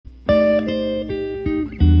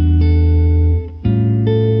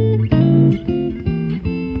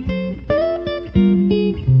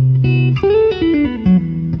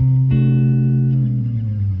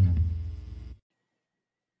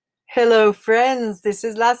friends. This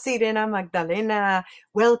is La Sirena Magdalena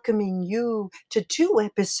welcoming you to 2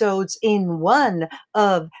 episodes in one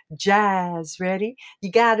of Jazz Ready.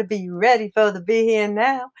 You got to be ready for the Be Here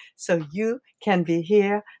Now so you can be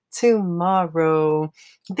here tomorrow.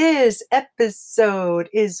 This episode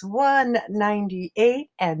is 198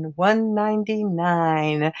 and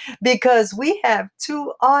 199 because we have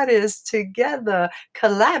two artists together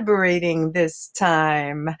collaborating this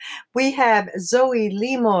time. We have Zoe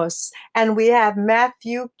Limos and we have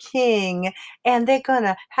Matthew King, and they're going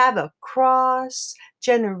to have a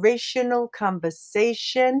cross-generational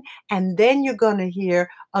conversation, and then you're going to hear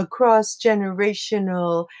a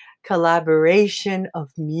cross-generational collaboration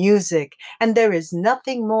of music. And there is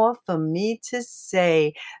nothing more for me to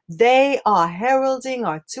say. They are heralding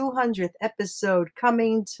our 200th episode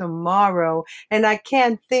coming tomorrow, and I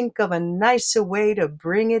can't think of a nicer way to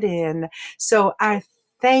bring it in. So I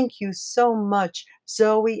thank you so much,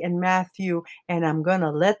 Zoe and Matthew, and I'm going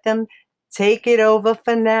to let them take it over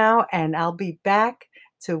for now, and I'll be back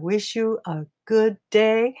to wish you a good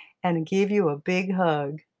day and give you a big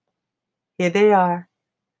hug. Here they are,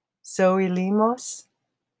 Zoe Limos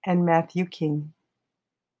and Matthew King.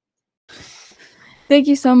 Thank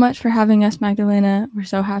you so much for having us, Magdalena. We're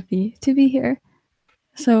so happy to be here.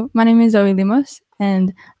 So my name is Zoe Limos,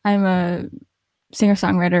 and I'm a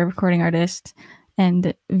singer-songwriter, recording artist,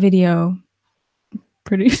 and video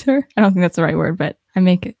producer. I don't think that's the right word, but I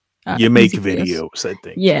make you make videos, I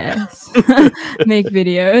think. Yes. Make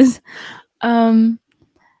videos.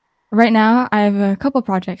 Right now I have a couple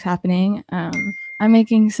projects happening. I'm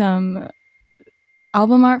making some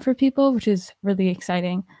album art for people, which is really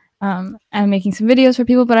exciting. I'm making some videos for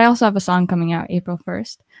people, but I also have a song coming out April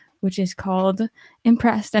 1st, which is called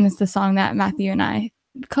Impressed, and it's the song that Matthew and I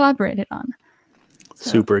collaborated on.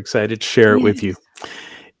 Super excited to share it with you.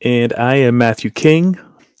 And I am Matthew King.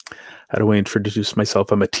 How do I introduce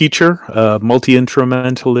myself? I'm a teacher, a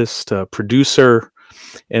multi-instrumentalist, a producer,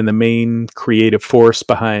 and the main creative force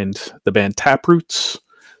behind the band Taproots,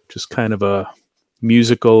 which is kind of a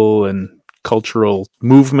musical and cultural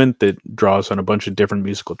movement that draws on a bunch of different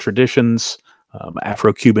musical traditions,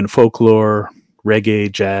 Afro-Cuban folklore,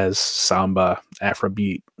 reggae, jazz, samba,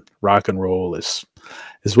 Afrobeat, rock and roll, as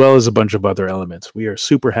well as a bunch of other elements. We are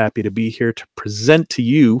super happy to be here to present to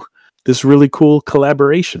you this really cool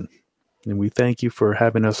collaboration, and we thank you for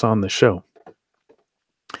having us on the show.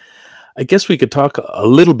 I guess we could talk a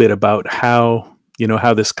little bit about how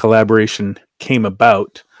this collaboration came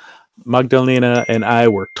about. Magdalena and I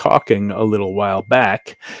were talking a little while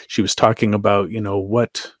back. She was talking about,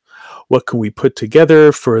 what can we put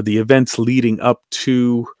together for the events leading up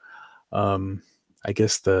to, I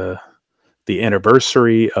guess the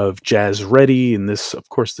anniversary of Jazz Ready. And this, of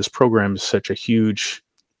course, this program is such a huge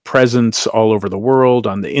presence all over the world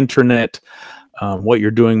on the internet. What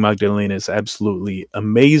you're doing, Magdalena, is absolutely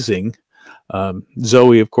amazing.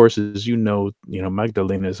 Zoe, of course, as you know,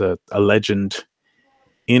 Magdalena is a legend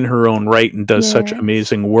in her own right and does such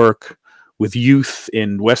amazing work with youth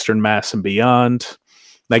in Western Mass and beyond.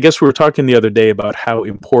 And I guess we were talking the other day about how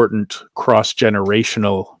important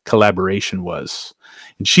cross-generational collaboration was.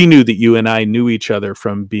 And she knew that you and I knew each other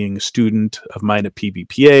from being a student of mine at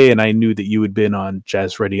PBPA, and I knew that you had been on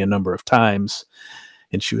Jazz Ready a number of times.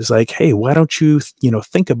 And she was like, hey, why don't you,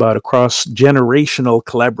 think about a cross-generational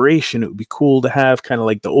collaboration? It would be cool to have kind of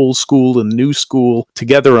like the old school and new school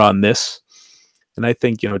together on this. And I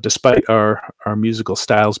think, despite our musical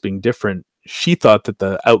styles being different, she thought that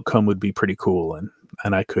the outcome would be pretty cool,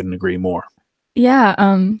 and I couldn't agree more. Yeah,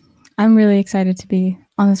 I'm really excited to be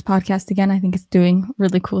on this podcast again. I think it's doing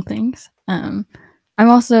really cool things. I'm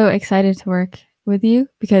also excited to work with you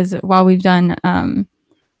because while we've done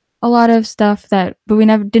a lot of stuff but we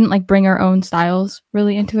didn't bring our own styles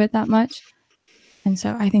really into it that much. And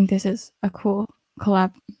so I think this is a cool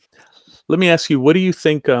collab. Let me ask you, what do you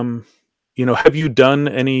think, have you done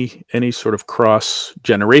any sort of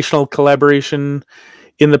cross-generational collaboration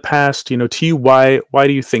in the past? To you, why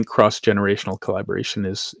do you think cross-generational collaboration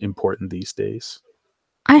is important these days?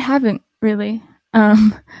 I haven't really.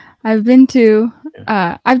 I've been to,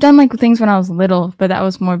 I've done things when I was little, but that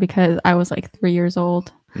was more because I was 3 years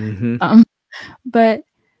old. Mm-hmm. But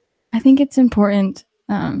I think it's important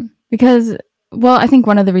because, I think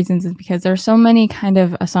one of the reasons is because there are so many kind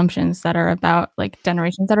of assumptions that are about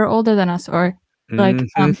generations that are older than us, or from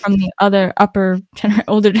the other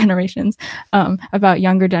older generations about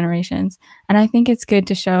younger generations. And I think it's good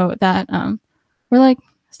to show that we're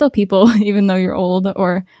still people, even though you're old,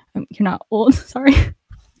 or you're not old. Sorry.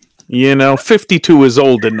 52 is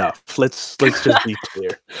old enough. Let's just be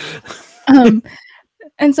clear.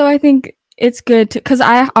 And so I think it's good to, because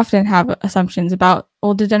I often have assumptions about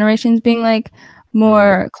older generations being like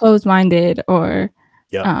more closed-minded or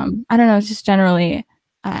I don't know, just generally,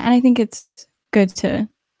 and I think it's good to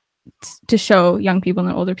show young people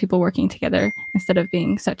and older people working together instead of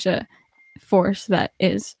being such a force that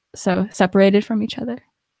is so separated from each other.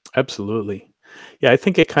 Absolutely. Yeah, I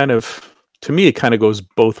think it kind of, to me, it kind of goes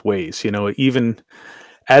both ways. You know, even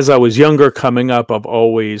as I was younger coming up, I've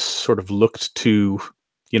always sort of looked to,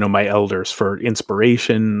 you know, my elders for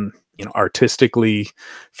inspiration, you know, artistically,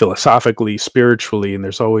 philosophically, spiritually, and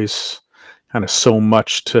there's always kind of so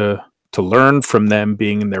much to learn from them,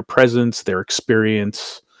 being in their presence, their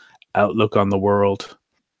experience, outlook on the world.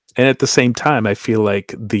 And at the same time, I feel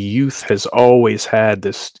like the youth has always had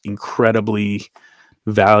this incredibly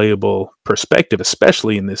valuable perspective,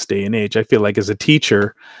 especially in this day and age. I feel like as a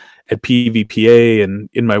teacher at PVPA and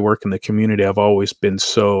in my work in the community, I've always been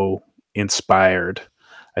so inspired,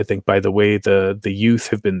 I think, by the way the youth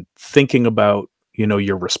have been thinking about, you know,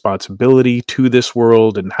 your responsibility to this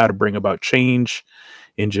world and how to bring about change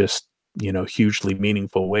in just, you know, hugely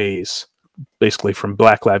meaningful ways. Basically from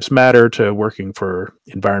Black Lives Matter to working for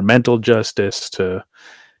environmental justice to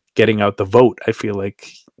getting out the vote. I feel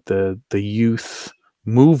like the youth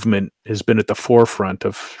movement has been at the forefront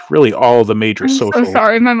of really all the major social. I'm so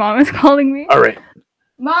sorry, my mom is calling me. All right.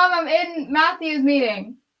 Mom, I'm in Matthew's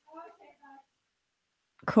meeting.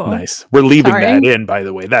 Cool. Nice. We're leaving that in, by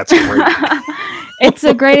the way. That's great. It's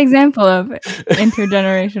a great example of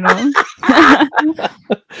intergenerational.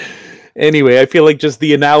 Anyway, I feel like just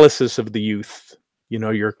the analysis of the youth, you know,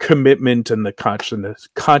 your commitment and the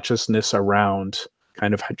consciousness around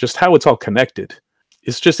kind of just how it's all connected.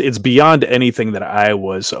 It's beyond anything that I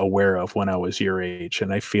was aware of when I was your age.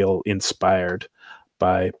 And I feel inspired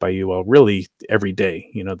by you all really every day.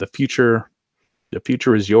 You know, the future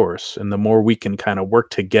is yours. And the more we can kind of work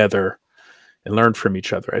together and learn from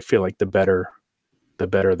each other, I feel like the better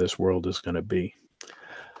this world is going to be.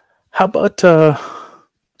 How about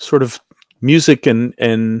sort of music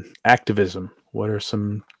and activism? What are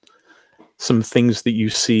some things that you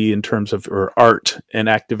see in terms of, or art and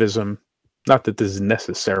activism? Not that this is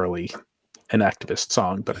necessarily an activist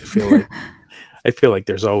song, but I feel like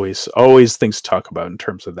there's always things to talk about in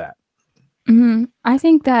terms of that. Mm-hmm. I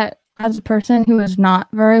think that as a person who is not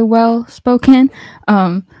very well spoken,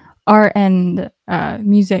 art and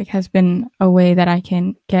music has been a way that I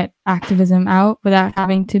can get activism out without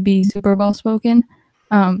having to be super well spoken,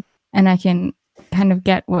 and I can kind of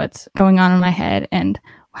get what's going on in my head and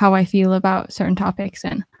how I feel about certain topics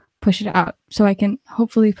and push it out, so I can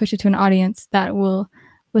hopefully push it to an audience that will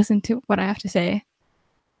listen to what I have to say.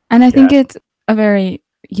 And I think it's a very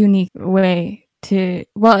unique way to,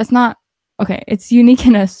 well, it's not, okay, it's unique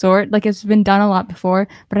in a sort, like it's been done a lot before,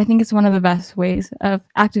 but I think it's one of the best ways of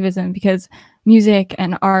activism because music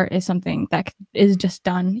and art is something that is just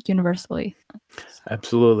done universally.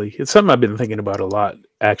 Absolutely. It's something I've been thinking about a lot,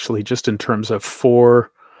 actually, just in terms of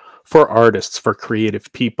for artists, for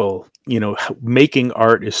creative people, you know, making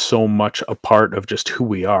art is so much a part of just who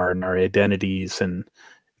we are and our identities. And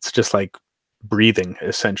it's just like breathing,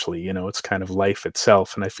 essentially, you know, it's kind of life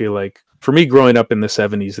itself. And I feel like for me, growing up in the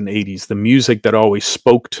 70s and 80s, the music that always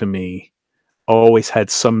spoke to me always had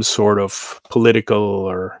some sort of political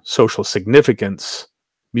or social significance.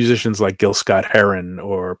 Musicians like Gil Scott-Heron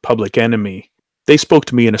or Public Enemy, they spoke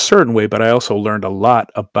to me in a certain way, but I also learned a lot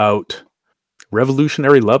about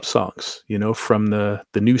revolutionary love songs, you know, from the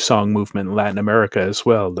new song movement in Latin America as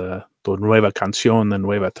well, the Nueva Canción, the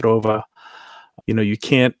Nueva Trova. You know, you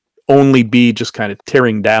can't only be just kind of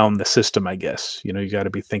tearing down the system, I guess. You know, you got to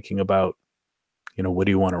be thinking about, you know, what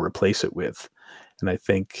do you want to replace it with? And I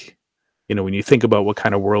think, you know, when you think about what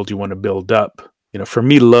kind of world you want to build up, you know, for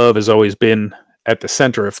me, love has always been at the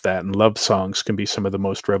center of that, and love songs can be some of the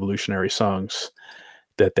most revolutionary songs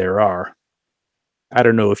that there are. I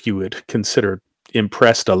don't know if you would consider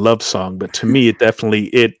Impressed a love song, but to me, it definitely,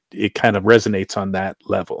 it kind of resonates on that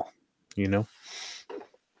level, you know?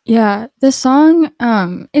 Yeah, the song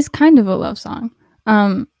is kind of a love song.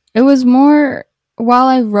 It was more, while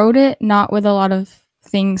I wrote it, not with a lot of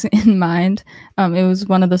things in mind, it was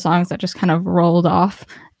one of the songs that just kind of rolled off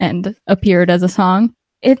and appeared as a song.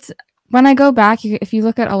 It's, when I go back, if you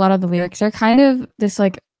look at a lot of the lyrics, they're kind of this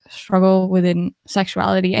like struggle within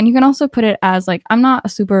sexuality, and you can also put it as like, I'm not a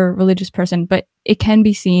super religious person, but it can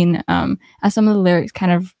be seen as some of the lyrics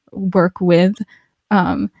kind of work with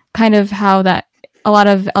kind of how that a lot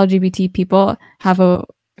of LGBT people have a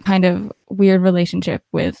kind of weird relationship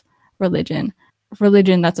with religion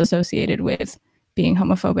that's associated with being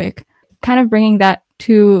homophobic, kind of bringing that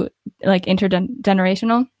to like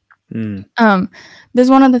intergenerational. There's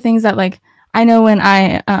one of the things that like I know when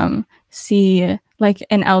I see like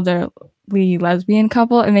an elderly lesbian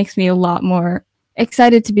couple, it makes me a lot more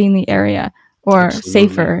excited to be in the area or Absolutely.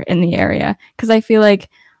 safer in the area, because I feel like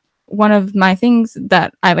one of my things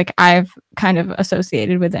that I've kind of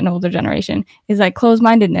associated with an older generation is like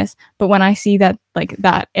closed-mindedness. But when I see that like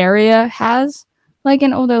that area has like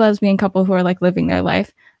an older lesbian couple who are like living their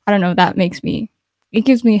life, I don't know, it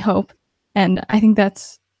gives me hope. And I think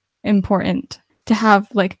that's important to have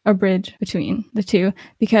like a bridge between the two,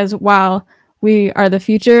 because while we are the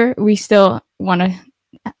future, we still want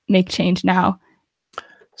to make change now.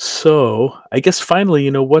 So I guess finally,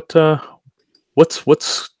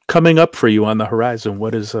 what's coming up for you on the horizon?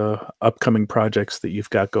 What is upcoming projects that you've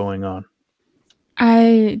got going on?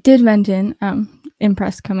 I did mention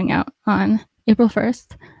Impress coming out on April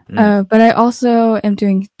 1st, but I also am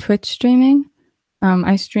doing Twitch streaming.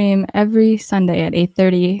 I stream every Sunday at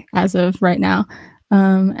 8:30 as of right now,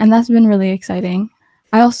 and that's been really exciting.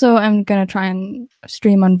 I also am going to try and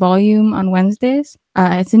stream on Volume on Wednesdays.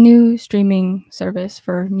 It's a new streaming service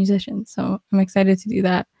for musicians, so I'm excited to do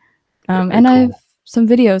that. And cool. I have some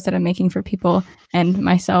videos that I'm making for people and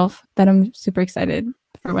myself that I'm super excited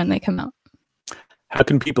for when they come out. How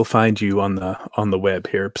can people find you on the web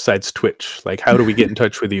here besides Twitch? Like, how do we get in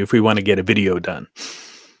touch with you if we want to get a video done?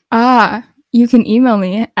 You can email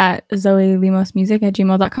me at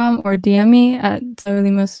zoelimosmusic@gmail.com or DM me at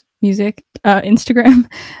zoelimosmusic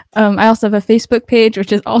Instagram. I also have a Facebook page,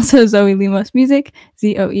 which is also Zoe Limos Music,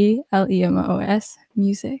 ZoeLemos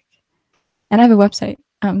Music. And I have a website,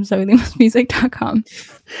 zoelimosmusic.com.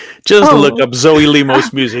 Just look up Zoe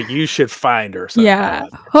Limos Music. You should find her somehow. Yeah,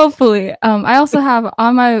 hopefully. I also have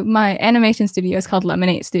on my animation studio, it's called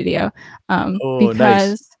Lemonade Studio.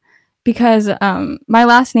 Nice. Because my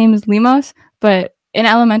last name is Limos, but in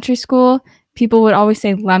elementary school, people would always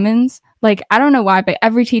say Lemons. Like, I don't know why, but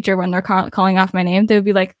every teacher, when they're calling off my name, they would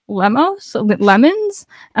be like, Lemons?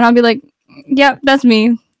 And I'll be like, yep, that's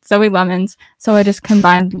me, Zoe Lemons. So I just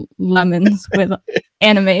combined Lemons with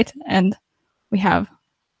Animate, and we have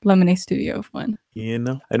Lemonade Studio of one.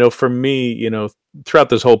 I know for me, throughout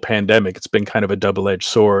this whole pandemic, it's been kind of a double-edged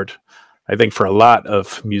sword, I think, for a lot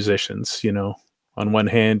of musicians. On one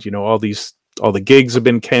hand, all the gigs have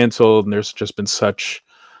been canceled, and there's just been such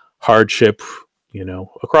hardship,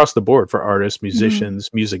 across the board for artists, musicians,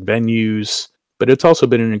 music venues. But it's also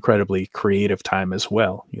been an incredibly creative time as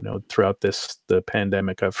well. Throughout the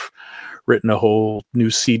pandemic, I've written a whole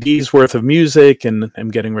new CD's worth of music, and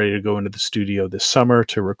I'm getting ready to go into the studio this summer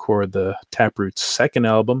to record the Taproot's second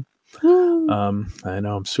album. I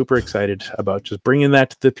know I'm super excited about just bringing that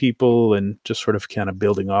to the people and just sort of kind of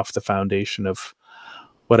building off the foundation of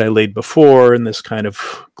what I laid before in this kind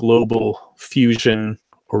of global fusion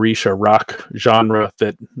Orisha rock genre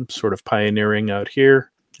that I'm sort of pioneering out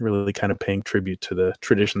here, really kind of paying tribute to the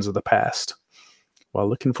traditions of the past while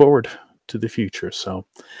looking forward to the future. So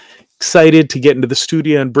excited to get into the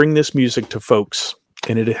studio and bring this music to folks.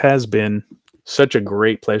 And it has been such a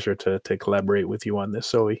great pleasure to collaborate with you on this,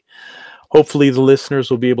 Zoe. Hopefully the listeners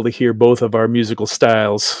will be able to hear both of our musical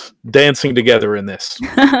styles dancing together in this.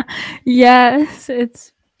 Yes,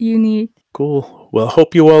 it's unique. Cool. Well,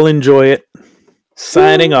 hope you all enjoy it.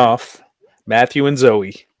 Signing off, Matthew and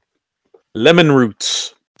Zoe. Lemon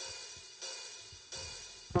Roots.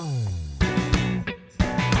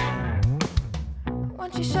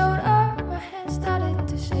 Once you showed up, my hands started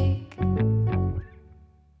to shake,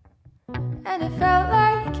 and it felt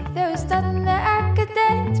like there was nothing that I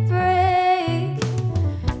couldn't break.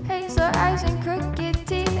 Hazel eyes and crooked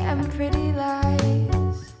teeth and pretty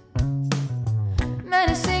lies,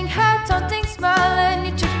 menacing hat, taunting smile, and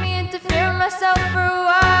you tricked me into fearing myself for a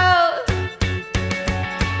while.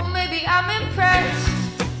 Well, maybe I'm impressed.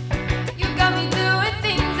 You got me doing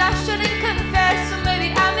things I shouldn't confess, so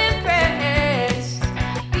maybe I'm impressed.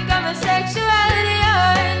 You got my sexuality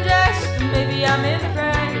undressed, so maybe I'm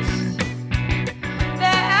impressed.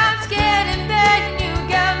 That I'm scared in bed and you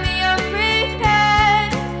got me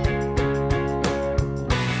unprepared.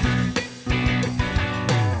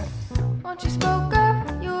 Once you spoke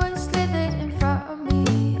up, you were slithered in front of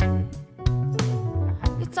me.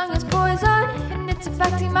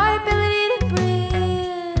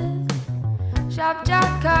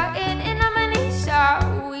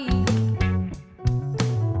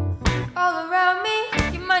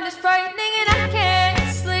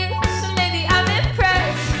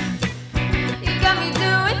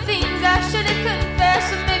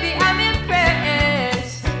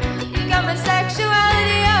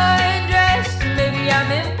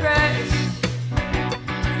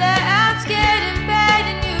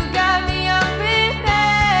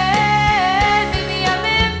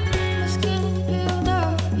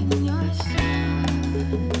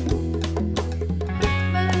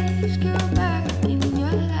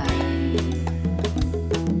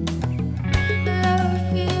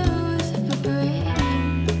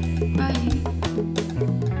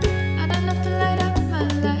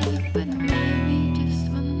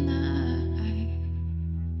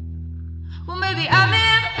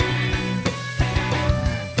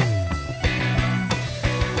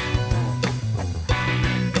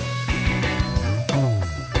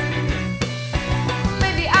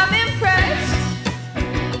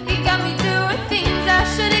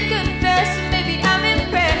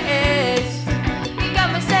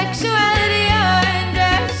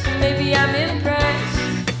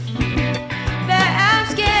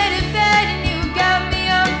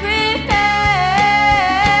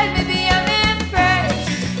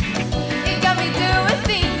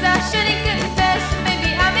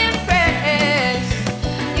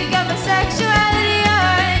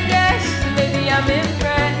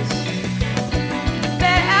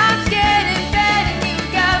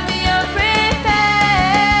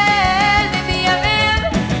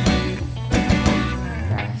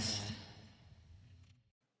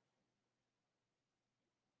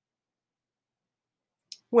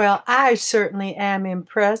 Well, I certainly am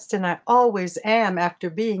impressed, and I always am after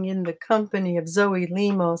being in the company of Zoe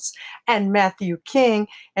Limos and Matthew King.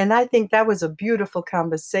 And I think that was a beautiful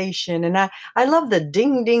conversation. And I love the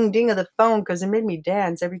ding, ding, ding of the phone because it made me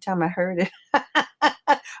dance every time I heard it.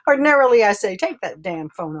 Ordinarily, I say, take that damn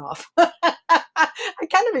phone off. I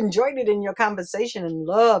kind of enjoyed it in your conversation and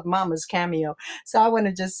love Mama's cameo. So I want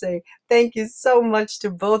to just say thank you so much to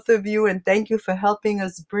both of you, and thank you for helping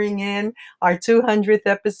us bring in our 200th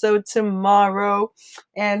episode tomorrow.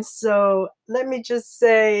 And so let me just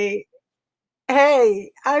say,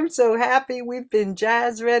 hey, I'm so happy we've been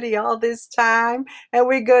jazz ready all this time, and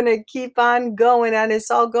we're going to keep on going, and it's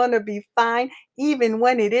all going to be fine, even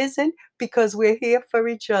when it isn't, because we're here for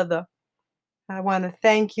each other. I want to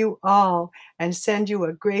thank you all and send you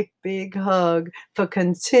a great big hug for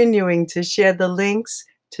continuing to share the links,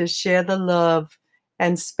 to share the love,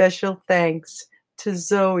 and special thanks to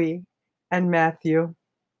Zoe and Matthew.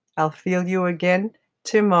 I'll feel you again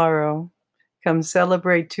tomorrow. Come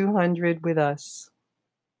celebrate 200 with us.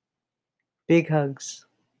 Big hugs.